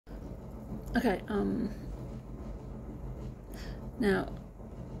Okay, now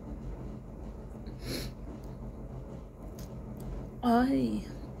I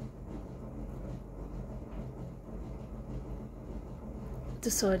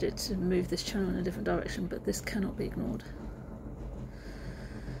decided to move this channel in a different direction, but this cannot be ignored.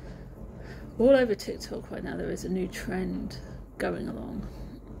 All over TikTok right now there is a new trend going along,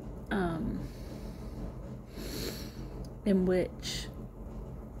 in which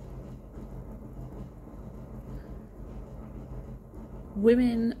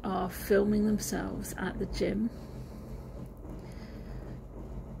women are filming themselves at the gym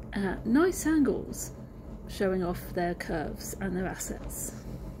at nice angles, showing off their curves and their assets.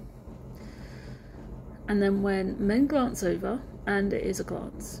 And then when men glance over, and it is a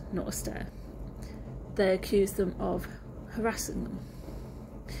glance, not a stare, they accuse them of harassing them.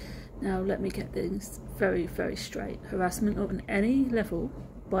 Now let me get things very, very straight. Harassment on any level,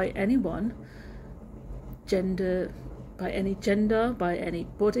 by anyone, by any gender, by any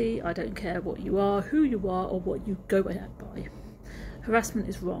body, I don't care what you are, who you are, or what you go by. Harassment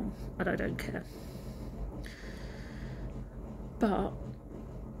is wrong, and I don't care. But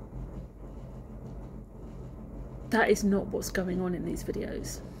that is not what's going on in these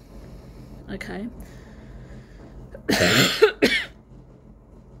videos, okay?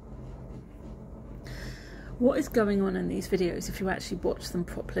 What is going on in these videos, if you actually watch them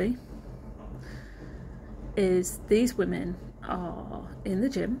properly, is these women are in the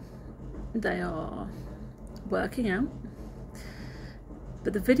gym, they are working out,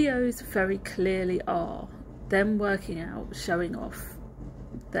 but the videos very clearly are them working out, showing off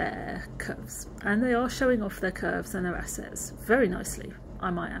their curves, and they are showing off their curves and their assets very nicely, I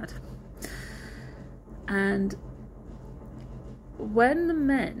might add. And when the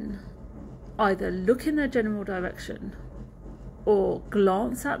men either look in their general direction or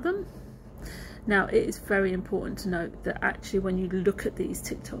glance at them, now it is very important to note that actually when you look at these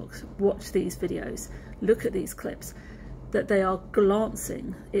TikToks, watch these videos, look at these clips, that they are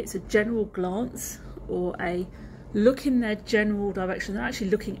glancing. It's a general glance or a look in their general direction. They're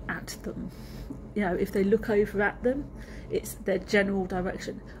actually looking at them. You know, if they look over at them, it's their general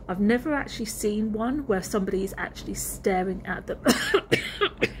direction. I've never actually seen one where somebody is actually staring at them.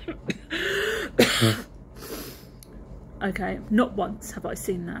 Okay, not once have I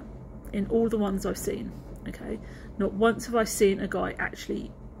seen that in all the ones I've seen. Okay, not once have I seen a guy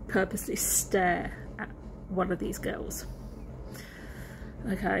actually purposely stare at one of these girls.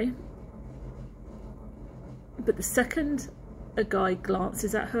 Okay, but the second a guy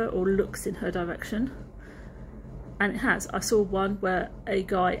glances at her or looks in her direction, and it has, I saw one where a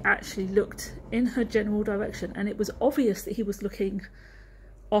guy actually looked in her general direction, and it was obvious that he was looking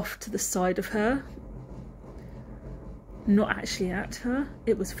off to the side of her, not actually at her.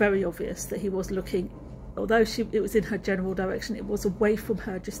 It was very obvious that he was looking, although it was in her general direction, it was away from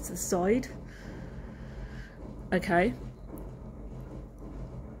her, just to the side. Okay,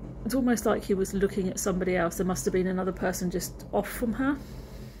 it's almost like he was looking at somebody else. There must have been another person just off from her.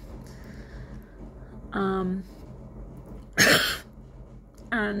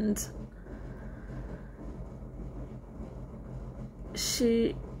 And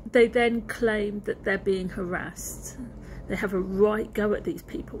they then claim that they're being harassed. They have a right go at these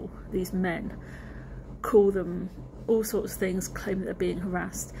people, these men, call them all sorts of things, claim that they're being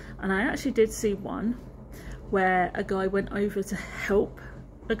harassed. And I actually did see one where a guy went over to help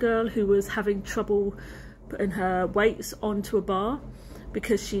a girl who was having trouble putting her weights onto a bar,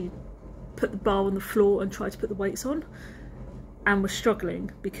 because she put the bar on the floor and tried to put the weights on and was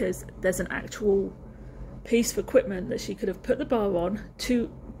struggling, because there's an actual piece of equipment that she could have put the bar on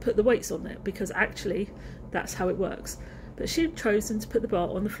to put the weights on it, because actually that's how it works. But she had chosen to put the bar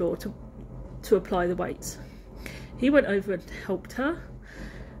on the floor to apply the weights. He went over and helped her,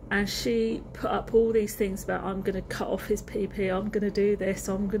 and she put up all these things about, I'm going to cut off his PP, I'm going to do this,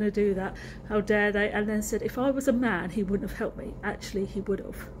 I'm going to do that, how dare they, and then said if I was a man he wouldn't have helped me. Actually he would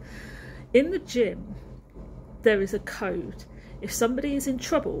have. In the gym there is a code. If somebody is in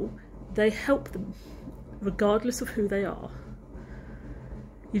trouble, they help them regardless of who they are.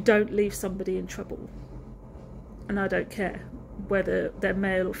 You don't leave somebody in trouble, and I don't care whether they're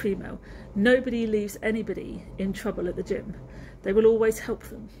male or female. Nobody leaves anybody in trouble at the gym. They will always help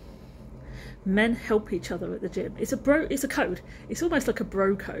them. Men help each other at the gym. It's a code. It's almost like a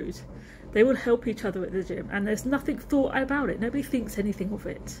bro code. They will help each other at the gym, and there's nothing thought about it. Nobody thinks anything of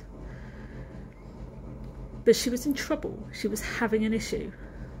it. But she was in trouble. She was having an issue,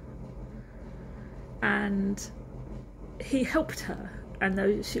 and he helped her. And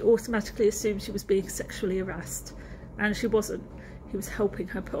though she automatically assumed she was being sexually harassed, and she wasn't, He was helping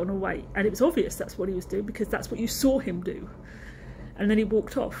her put on a weight, and it was obvious that's what he was doing, because that's what you saw him do. And then he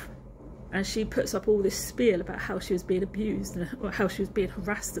walked off, and she puts up all this spiel about how she was being abused and how she was being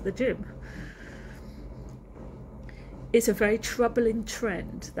harassed at the gym. It's a very troubling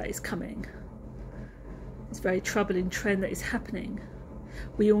trend that is coming. It's a very troubling trend that is happening.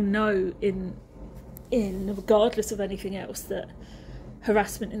 We all know, regardless of anything else, that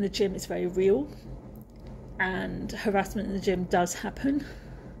harassment in the gym is very real, and harassment in the gym does happen,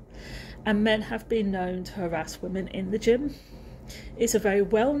 and men have been known to harass women in the gym. It's a very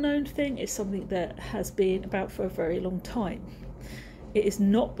well-known thing. It's something that has been about for a very long time. It is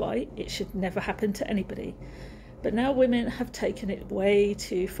not right. It should never happen to anybody. But now women have taken it way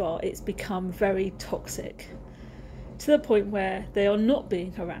too far. It's become very toxic, to the point where they are not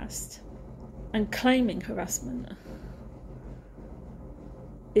being harassed, and claiming harassment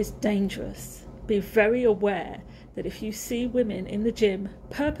is dangerous. Be very aware that if you see women in the gym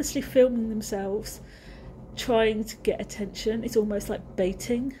purposely filming themselves, trying to get attention, it's almost like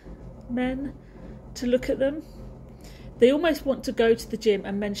baiting men to look at them. They almost want to go to the gym,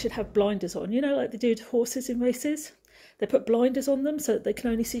 and men should have blinders on, you know, like they do to horses in races. They put blinders on them so that they can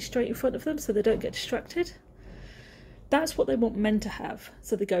only see straight in front of them, so they don't get distracted. That's what they want men to have.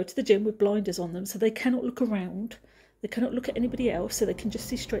 So they go to the gym with blinders on them, so they cannot look around, they cannot look at anybody else, so they can just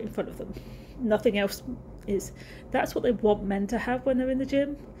see straight in front of them. Nothing else is. That's what they want men to have when they're in the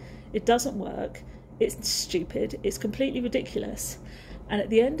gym. It doesn't work. It's stupid. It's completely ridiculous. And at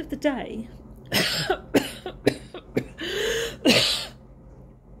the end of the day,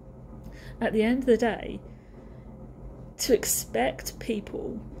 to expect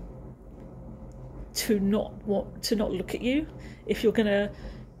people to not look at you, if you're going to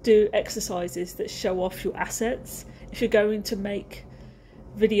do exercises that show off your assets, if you're going to make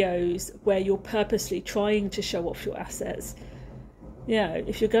videos where you're purposely trying to show off your assets, you know,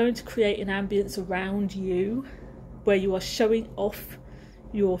 if you're going to create an ambience around you where you are showing off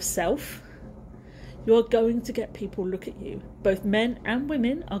yourself, you are going to get people look at you. Both men and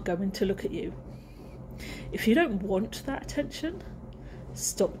women are going to look at you. If you don't want that attention,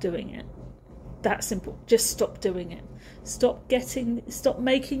 stop doing it. That simple. Just stop doing it. Stop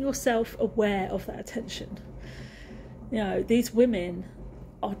making yourself aware of that attention. You know, these women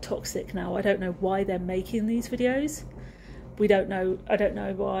are toxic now. I don't know why they're making these videos. We don't know. I don't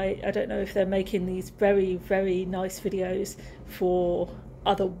know why. I don't know if they're making these very, very nice videos for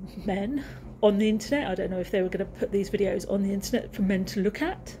other men on the internet. I don't know if they were going to put these videos on the internet for men to look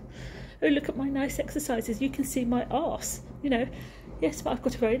at. Oh, look at my nice exercises. You can see my arse. You know, yes, but I've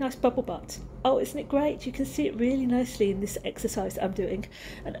got a very nice bubble butt. Oh, isn't it great? You can see it really nicely in this exercise that I'm doing.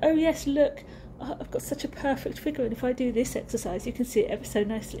 And oh yes, look, I've got such a perfect figure, and if I do this exercise, you can see it ever so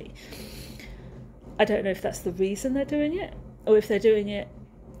nicely. I don't know if that's the reason they're doing it, or if they're doing it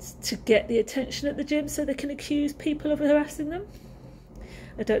to get the attention at the gym so they can accuse people of harassing them.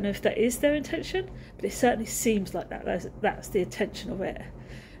 I don't know if that is their intention, but it certainly seems like that's the intention of it.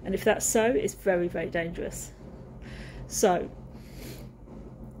 And if that's so, it's very, very dangerous. So,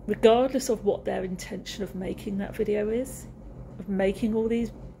 regardless of what their intention of making that video is, of making all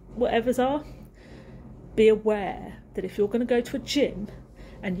these whatevers are, be aware that if you're going to go to a gym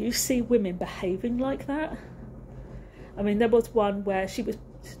and you see women behaving like that, I mean, there was one where she was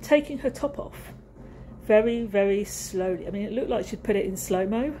taking her top off very, very slowly. I mean, it looked like she'd put it in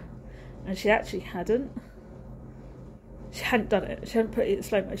slow-mo, and she actually hadn't. She hadn't done it. She hadn't put it in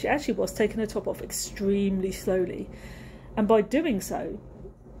slow-mo. She actually was taking her top off extremely slowly. And by doing so,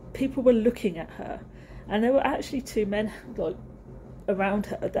 people were looking at her. And there were actually two men like around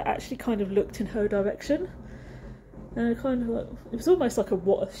her that actually kind of looked in her direction. And kind of like, it was almost like a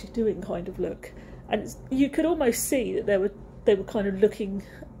what is she doing kind of look. And you could almost see that they were kind of looking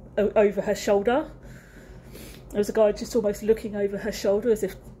over her shoulder. There was a guy just almost looking over her shoulder as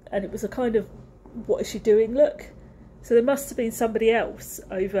if, and it was a kind of what is she doing look. So there must have been somebody else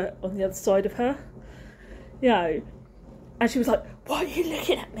over on the other side of her, you know, and she was like, what are you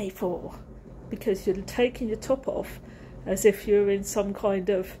looking at me for? Because you're taking your top off as if you're in some kind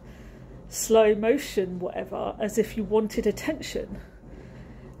of slow motion, whatever, as if you wanted attention.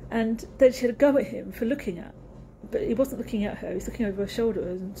 And then she had a go at him for looking at, but he wasn't looking at her, he was looking over her shoulder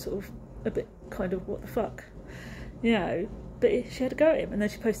and sort of a bit kind of what the fuck, you know. But she had a go at him, and then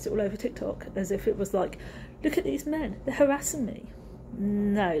she posted it all over TikTok as if it was like, look at these men, they're harassing me.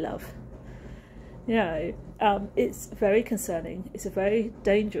 No, love. You know, it's very concerning. It's a very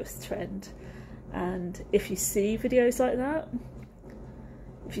dangerous trend. And if you see videos like that,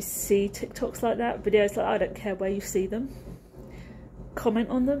 if you see TikToks like that, videos like that, I don't care where you see them, comment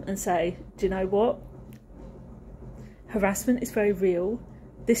on them and say, do you know what? Harassment is very real.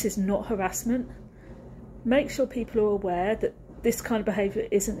 This is not harassment. Make sure people are aware that this kind of behaviour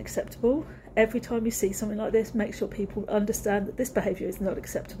isn't acceptable. Every time you see something like this, make sure people understand that this behaviour is not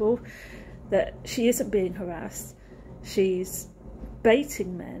acceptable, that she isn't being harassed, she's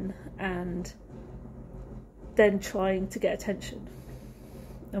baiting men and then trying to get attention,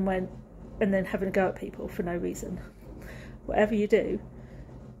 and then having a go at people for no reason. Whatever you do,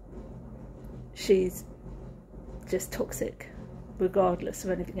 she's just toxic. Regardless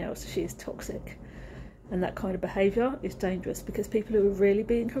of anything else, she is toxic. And that kind of behaviour is dangerous, because people who are really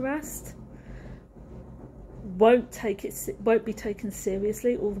being harassed won't be taken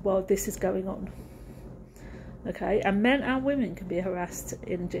seriously all the while this is going on. Okay, and men and women can be harassed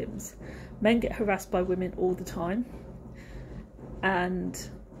in gyms. Men get harassed by women all the time, and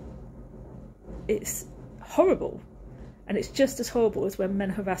it's horrible. And it's just as horrible as when men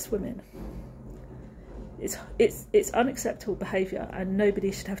harass women. It's unacceptable behaviour, and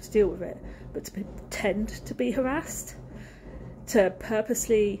nobody should have to deal with it. But to pretend to be harassed, to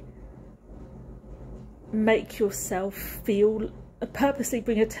purposely make yourself feel, purposely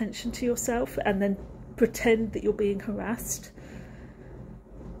bring attention to yourself and then pretend that you're being harassed,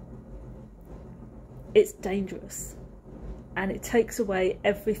 it's dangerous. And it takes away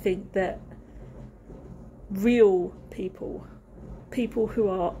everything that real people who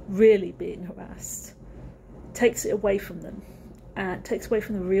are really being harassed, takes it away from them, and takes away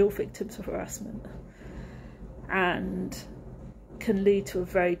from the real victims of harassment, and can lead to a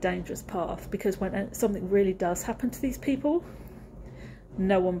very dangerous path, because when something really does happen to these people,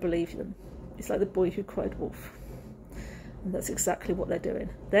 no one believes them. It's like the boy who cried wolf, and that's exactly what they're doing.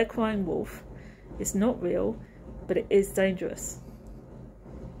 They're crying wolf. It's not real, but it is dangerous.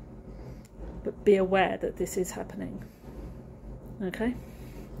 But be aware that this is happening. Okay?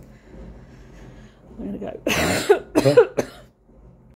 I'm gonna go.